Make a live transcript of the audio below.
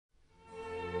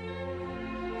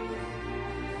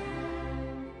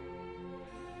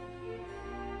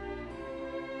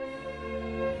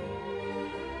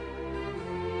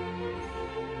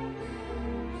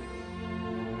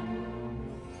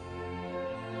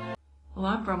Well,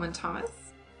 I'm Brownyn Thomas.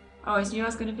 I always knew I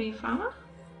was going to be a farmer.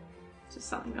 It's just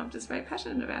something I'm just very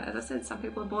passionate about. As I said, some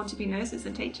people are born to be nurses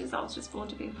and teachers. I was just born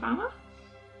to be a farmer.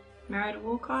 Married a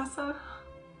woolcasser.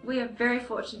 We are very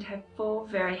fortunate to have 4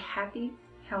 very happy,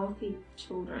 healthy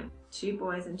children, 2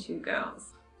 boys and 2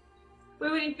 girls. We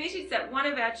would envisage that one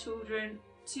of our children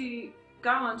to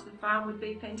go onto the farm would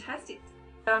be fantastic.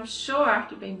 But I'm sure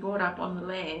after being brought up on the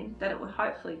land that it would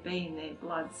hopefully be in their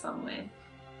blood somewhere.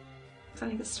 I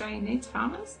think Australia needs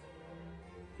farmers.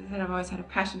 As I said, I've always had a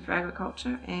passion for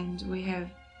agriculture, and we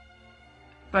have,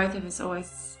 both of us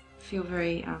always feel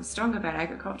very strong about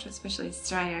agriculture, especially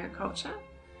Australian agriculture.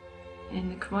 And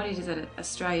the commodities that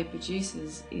Australia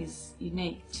produces is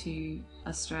unique to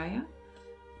Australia.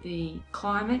 The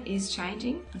climate is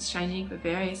changing. It's changing for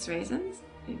various reasons.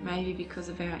 It may be because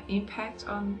of our impact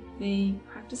on the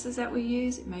practices that we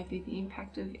use. It may be the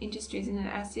impact of industries in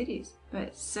our cities.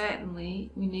 But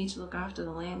certainly we need to look after the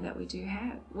land that we do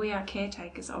have. We are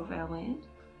caretakers of our land.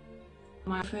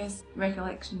 My first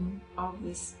recollection of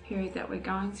this period that we're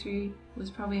going through was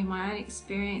probably in my own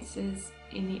experiences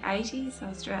in the 80s. There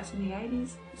was droughts in the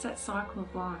 80s. It's that cycle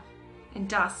of life. And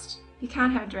dust. You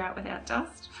can't have drought without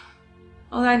dust.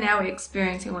 Although now we're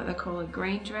experiencing what they call a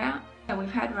green drought. We've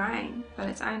had rain, but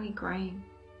it's only green.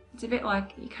 It's a bit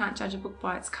like you can't judge a book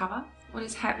by its cover. What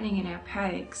is happening in our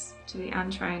paddocks, to the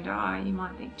untrained eye, you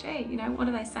might think, gee, what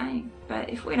are they saying? But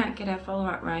if we don't get our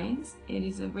follow-up rains, it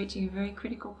is reaching a very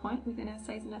critical point within our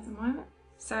season at the moment.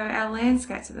 So our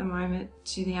landscapes at the moment,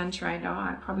 to the untrained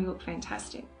eye, probably look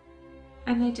fantastic.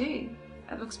 And they do.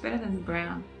 It looks better than the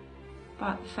brown.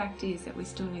 But the fact is that we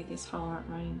still need this follow-up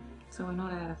rain, so we're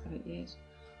not out of it yet.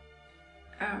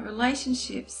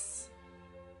 Relationships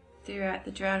throughout the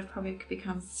drought have probably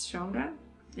become stronger.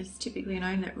 It's typically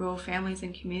known that rural families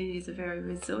and communities are very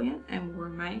resilient and will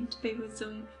remain to be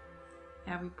resilient.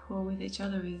 Our rapport with each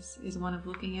other is one of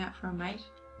looking out for a mate.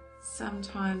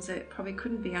 Sometimes it probably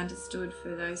couldn't be understood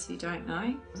for those who don't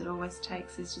know. It always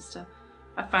takes is just a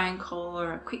phone call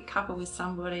or a quick cuppa with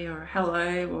somebody, or a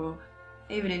hello, or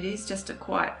even it is just a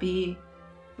quiet beer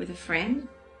with a friend.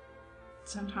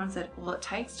 Sometimes that's all it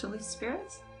takes to lift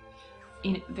spirits.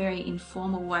 In a very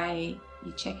informal way,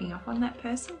 you're checking up on that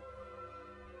person.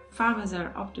 Farmers are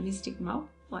an optimistic mob.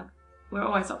 Like, we're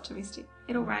always optimistic.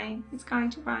 It'll rain, it's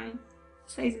going to rain,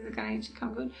 seasons are going to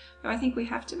come good. But I think we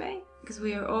have to be, because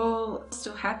we are all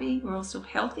still happy, we're all still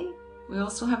healthy, we all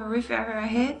still have a roof over our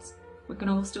heads, we can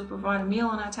all still provide a meal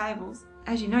on our tables.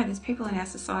 As you know, there's people in our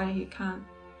society who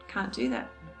can't do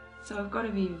that. So we've got to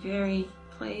be very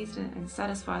pleased and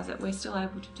satisfied that we're still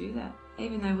able to do that,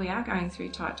 even though we are going through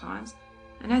tight times.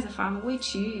 And as a farmer, we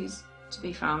choose to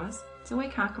be farmers, so we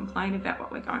can't complain about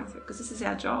what we're going through, because this is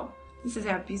our job, this is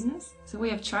our business, so we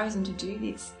have chosen to do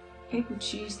this. People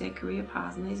choose their career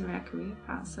paths, and these are our career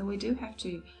paths, so we do have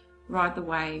to ride the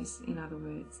waves, in other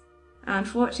words.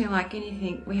 Unfortunately, like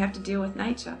anything, we have to deal with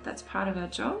nature. That's part of our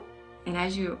job. And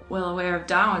as you're well aware of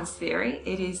Darwin's theory,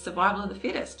 it is survival of the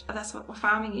fittest. That's what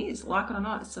farming is, like it or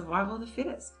not, it's survival of the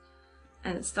fittest.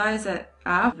 And it's those that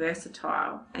are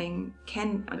versatile and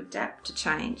can adapt to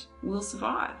change will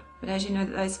survive. But as you know,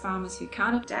 that those farmers who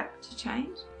can't adapt to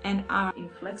change and are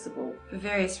inflexible for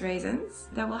various reasons,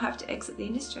 they will have to exit the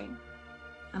industry.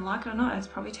 And like it or not, it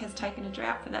probably has taken a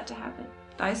drought for that to happen.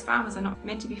 Those farmers are not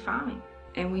meant to be farming,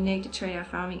 and we need to treat our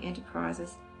farming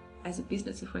enterprises as a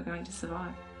business if we're going to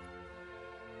survive.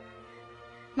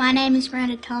 My name is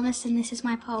Brownyn Thomas, and this is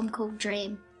my poem called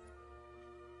Dream.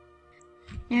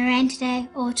 No rain today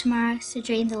or tomorrow, so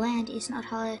dream the land is not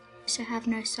hollow, so have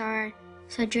no sorrow,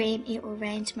 so dream it will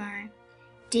rain tomorrow.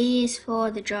 D is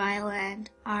for the dry land,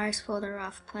 R is for the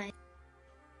rough place,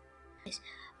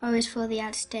 O is for the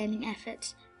outstanding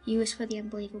efforts, U is for the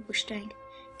unbelievable strength,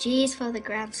 G is for the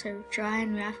ground so dry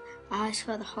and rough, R is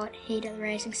for the hot heat of the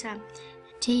rising sun,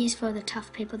 T is for the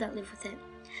tough people that live with it.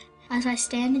 As I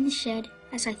stand in the shed,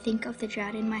 as I think of the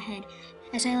drought in my head,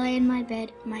 as I lay in my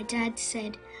bed, my dad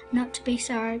said, not to be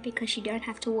sorry because you don't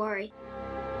have to worry.